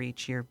 your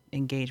outreach, your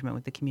engagement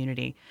with the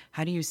community.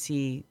 How do you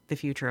see the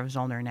future of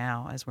Zoellner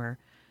now as we're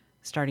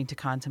starting to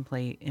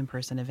contemplate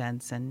in-person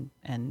events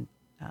and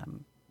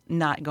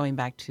not going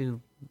back to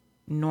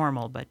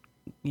normal, but,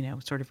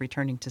 sort of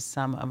returning to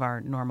some of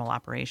our normal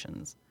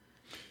operations?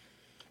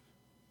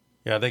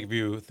 Yeah, I think if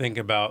you think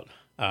about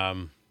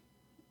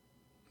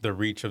the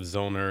reach of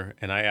Zoellner,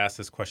 and I asked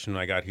this question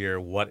when I got here,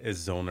 what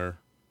is Zoellner?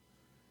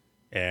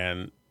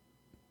 And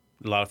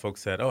a lot of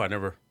folks said, I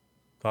never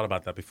thought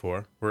about that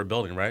before. We're a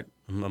building, right?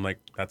 I'm like,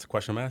 that's a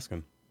question I'm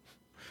asking.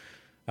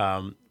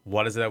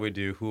 What is it that we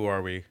do? Who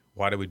are we?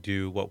 Why do we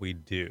do what we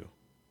do?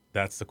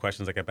 That's the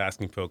questions I kept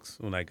asking folks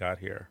when I got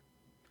here.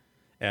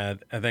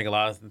 And I think a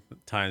lot of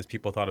times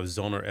people thought of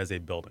Zoellner as a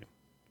building.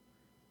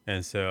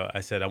 And so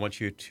I said, I want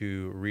you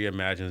to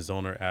reimagine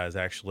Zoellner as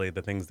actually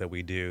the things that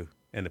we do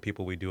and the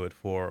people we do it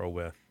for or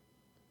with.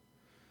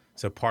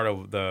 So part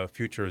of the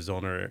future of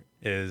Zoellner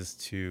is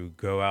to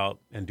go out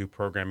and do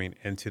programming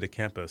into the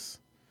campus.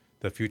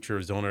 The future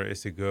of Zoellner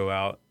is to go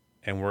out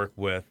and work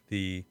with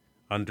the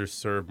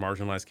underserved,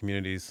 marginalized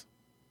communities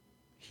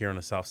here on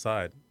the South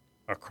Side,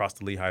 across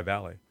the Lehigh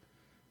Valley.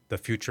 The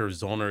future of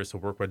Zoellner is to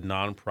work with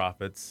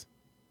nonprofits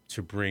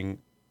to bring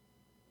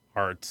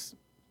arts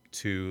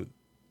to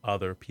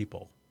other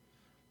people.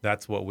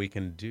 That's what we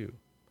can do.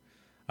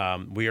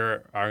 We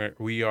are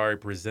a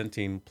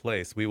presenting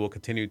place. We will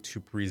continue to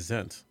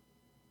present.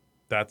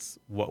 That's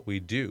what we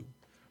do.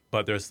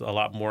 But there's a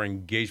lot more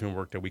engagement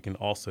work that we can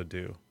also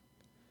do.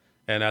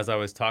 And as I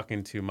was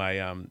talking to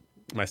my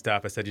my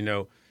staff, I said,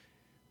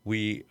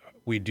 we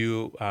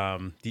do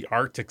the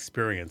art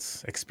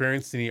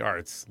experiencing the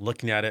arts,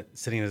 looking at it,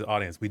 sitting as an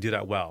audience. We do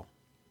that well.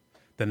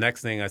 The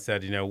next thing I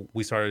said,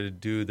 we started to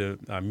do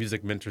the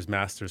Music Mentors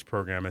Masters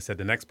program. I said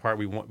the next part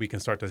we can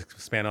start to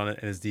expand on it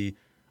is the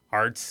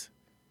arts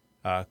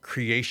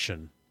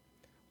creation.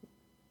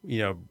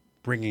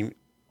 Bringing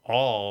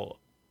all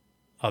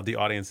of the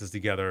audiences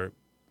together,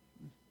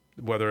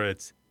 whether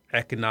it's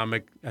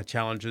economic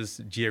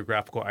challenges,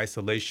 geographical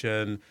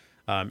isolation,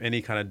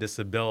 any kind of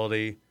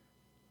disability.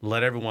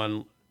 Let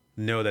everyone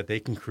know that they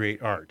can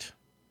create art.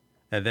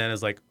 And then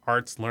it's like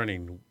arts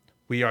learning.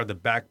 We are the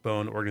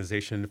backbone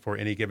organization for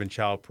Any Given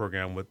Child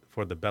program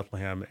for the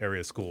Bethlehem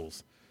area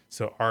schools.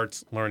 So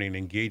arts learning,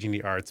 engaging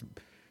the arts,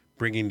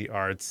 bringing the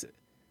arts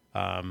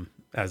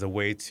as a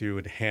way to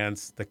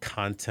enhance the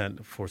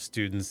content for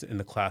students in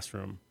the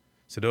classroom.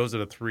 So those are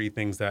the three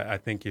things that I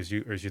think as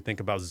you think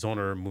about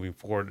Zoellner moving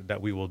forward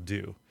that we will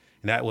do.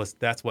 And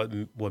that's what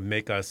will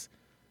make us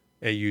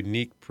a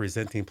unique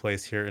presenting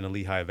place here in the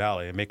Lehigh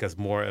Valley and make us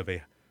more of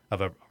an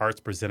arts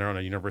presenter on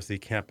a university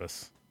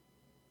campus.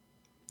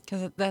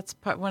 Because that's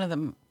one of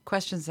the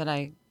questions that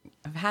I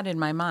have had in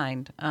my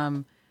mind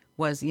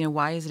was,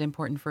 why is it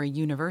important for a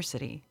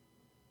university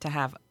to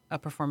have a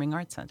performing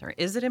arts center?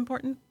 Is it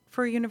important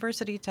for a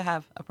university to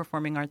have a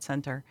performing arts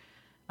center?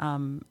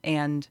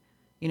 And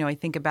I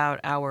think about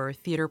our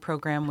theater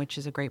program, which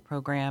is a great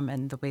program,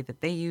 and the way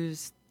that they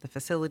use the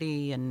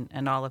facility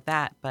and all of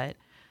that. But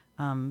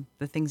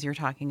the things you're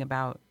talking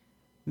about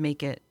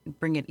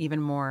bring it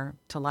even more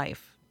to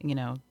life,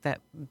 that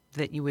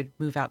you would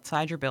move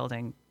outside your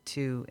building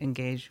to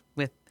engage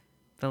with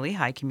the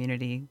Lehigh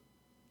community,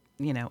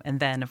 and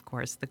then, of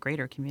course, the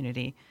greater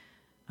community.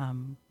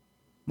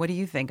 What do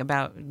you think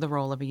about the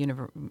role of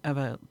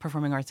a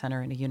performing arts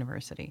center in a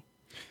university?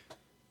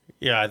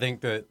 Yeah, I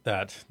think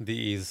that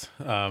these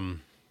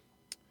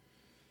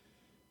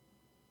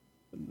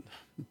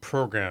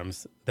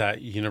programs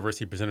that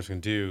university presenters can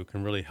do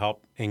can really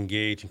help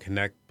engage and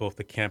connect both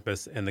the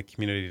campus and the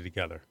community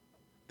together.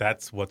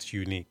 That's what's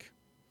unique.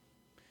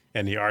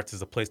 And the arts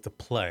is a place to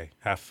play,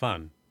 have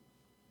fun.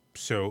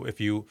 So if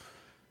you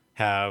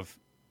have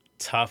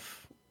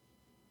tough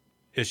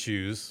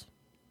issues,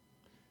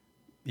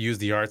 use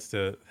the arts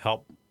to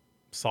help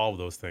solve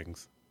those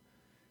things.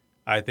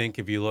 I think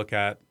if you look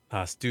at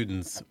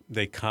students,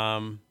 they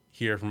come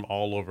here from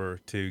all over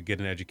to get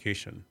an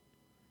education.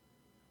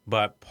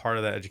 But part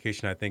of that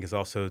education, I think, is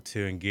also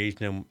to engage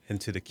them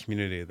into the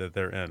community that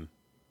they're in.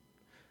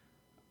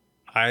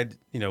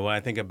 When I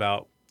think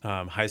about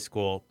high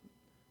school,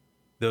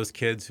 those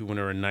kids who, when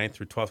they were in 9th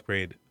through 12th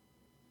grade,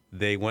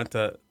 they went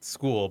to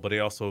school, but they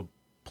also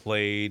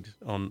played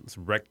on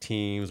some rec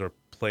teams or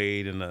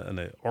played in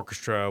an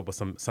orchestra with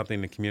something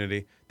in the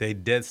community. They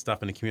did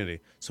stuff in the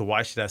community. So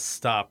why should that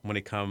stop when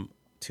they come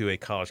to a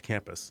college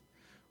campus?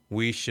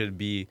 We should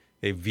be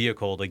a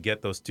vehicle to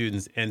get those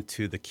students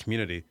into the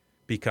community,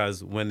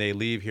 because when they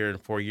leave here in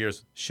 4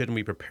 years, shouldn't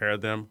we prepare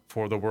them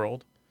for the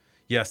world?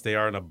 Yes, they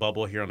are in a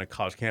bubble here on the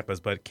college campus,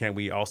 but can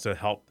we also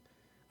help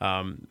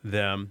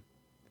them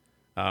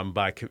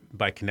by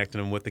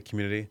connecting them with the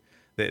community?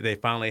 They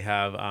finally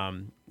have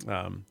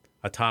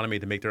autonomy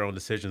to make their own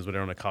decisions when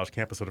they're on a college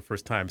campus for the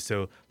first time.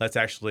 So let's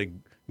actually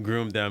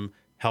groom them,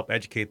 help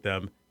educate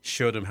them,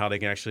 show them how they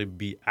can actually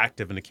be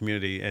active in the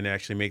community and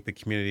actually make the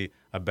community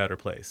a better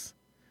place.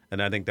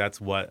 And I think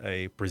that's what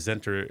a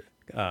presenter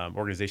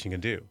organization can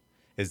do,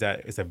 is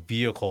that it's a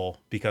vehicle,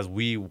 because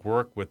we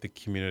work with the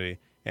community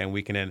and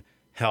we can then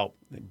help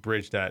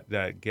bridge that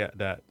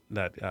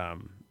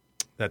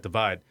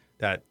divide,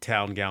 that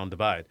town-gown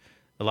divide.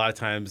 A lot of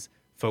times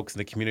folks in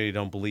the community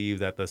don't believe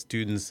that the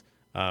students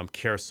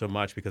care so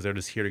much because they're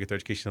just here to get their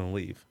education and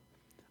leave.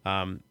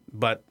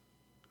 But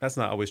that's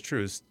not always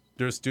true.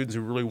 There's students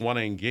who really want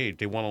to engage.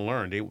 They want to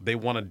learn. They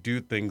want to do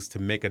things to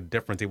make a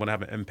difference. They want to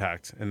have an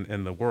impact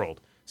in the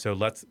world. So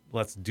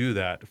let's do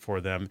that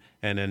for them,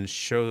 and then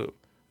show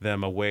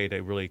them a way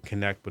to really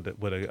connect with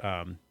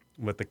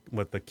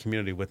the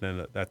community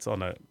within that's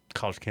on a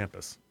college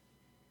campus.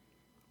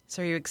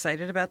 So are you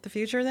excited about the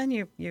future then?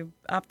 You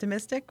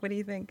optimistic? What do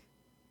you think?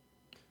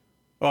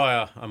 Oh,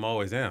 yeah, I'm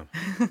always am.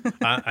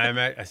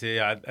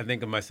 I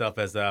think of myself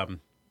as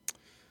I'm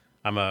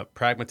a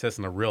pragmatist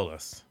and a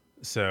realist.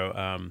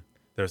 So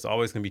there's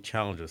always going to be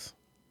challenges.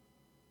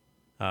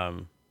 But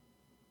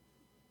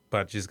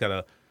you just got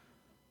to,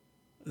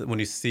 when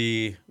you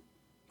see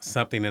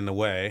something in the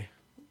way,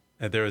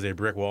 if there is a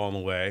brick wall in the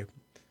way,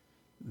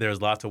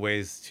 there's lots of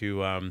ways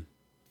to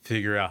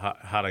figure out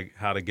how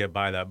to get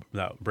by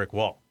that brick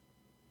wall.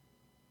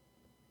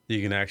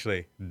 You can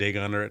actually dig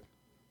under it,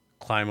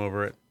 climb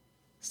over it,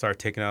 start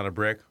taking out a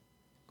brick,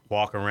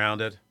 walk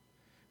around it,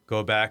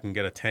 go back and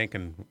get a tank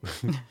and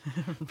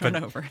run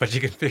over. But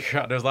you can figure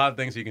out, there's a lot of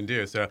things you can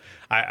do. So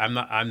I'm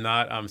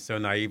not so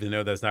naive to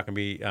know there's not going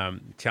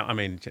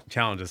to be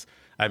challenges.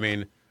 I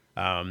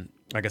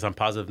guess I'm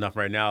positive enough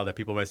right now that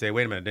people might say,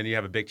 wait a minute, didn't you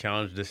have a big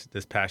challenge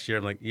this past year?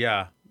 I'm like,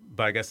 yeah,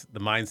 but I guess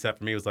the mindset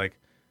for me was like,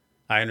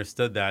 I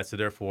understood that, so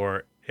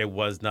therefore it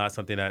was not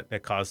something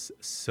that caused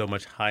so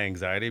much high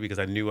anxiety, because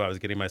I knew what I was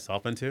getting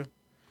myself into.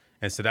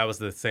 And so that was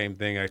the same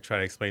thing I try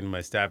to explain to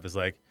my staff, is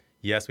like,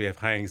 yes, we have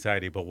high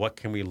anxiety, but what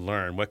can we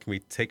learn? What can we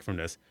take from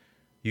this?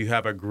 You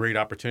have a great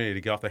opportunity to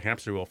get off the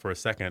hamster wheel for a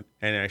second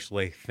and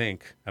actually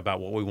think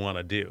about what we want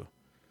to do.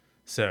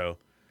 So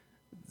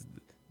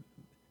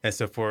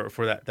for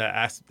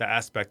that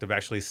aspect of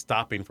actually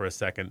stopping for a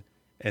second,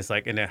 it's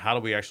like, and then how do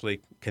we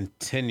actually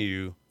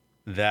continue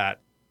that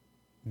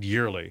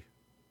yearly?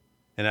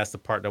 And that's the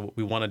part that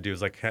we want to do,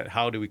 is like,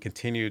 how do we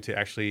continue to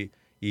actually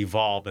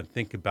evolve and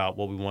think about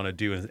what we want to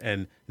do,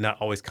 and not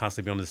always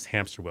constantly be on this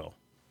hamster wheel.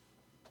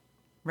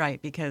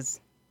 Right,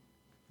 because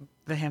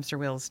the hamster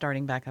wheel is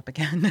starting back up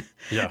again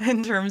Yeah.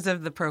 in terms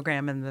of the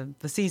program and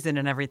the season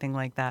and everything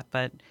like that.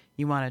 But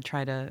you want to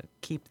try to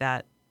keep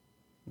that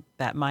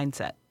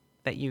mindset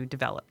that you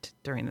developed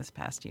during this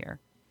past year.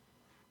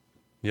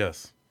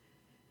 Yes.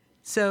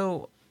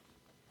 So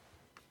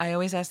I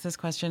always ask this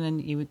question,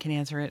 and you can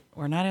answer it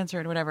or not answer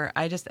it, whatever.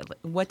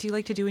 What do you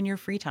like to do in your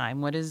free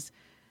time? What does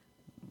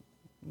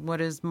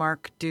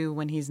Mark do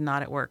when he's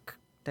not at work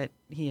that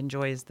he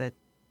enjoys that,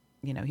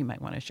 he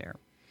might want to share?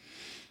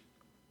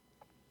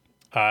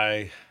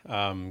 I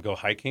go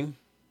hiking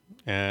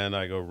and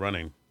I go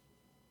running.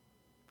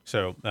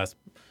 So that's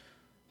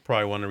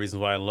probably one of the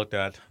reasons why I looked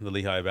at the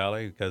Lehigh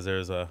Valley, because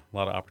there's a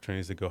lot of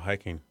opportunities to go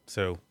hiking.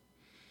 So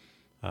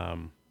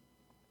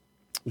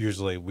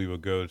usually we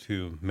would go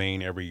to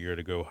Maine every year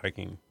to go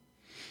hiking.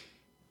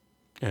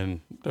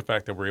 And the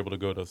fact that we're able to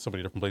go to so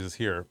many different places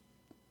here,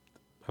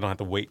 I don't have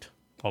to wait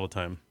all the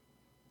time.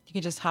 You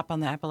could just hop on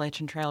the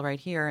Appalachian Trail right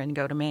here and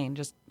go to Maine.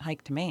 Just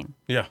hike to Maine.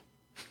 Yeah.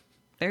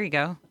 There you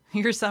go.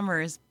 Your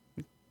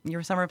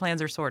summer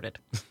plans are sorted.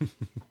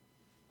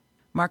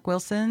 Mark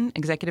Wilson,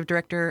 Executive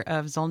Director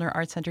of Zoellner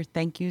Arts Center,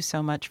 thank you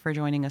so much for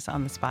joining us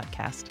on the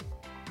Spotcast.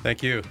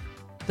 Thank you.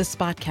 The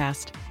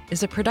Spotcast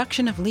is a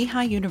production of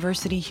Lehigh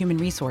University Human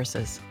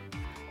Resources.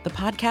 The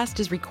podcast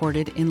is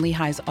recorded in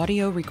Lehigh's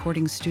audio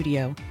recording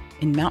studio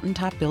in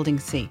Mountaintop Building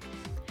C.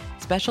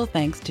 Special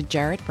thanks to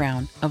Jarrett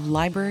Brown of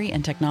Library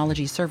and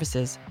Technology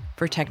Services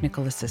for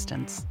technical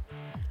assistance.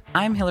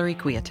 I'm Hillary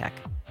Kwiatek.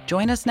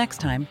 Join us next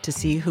time to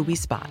see who we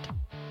spot.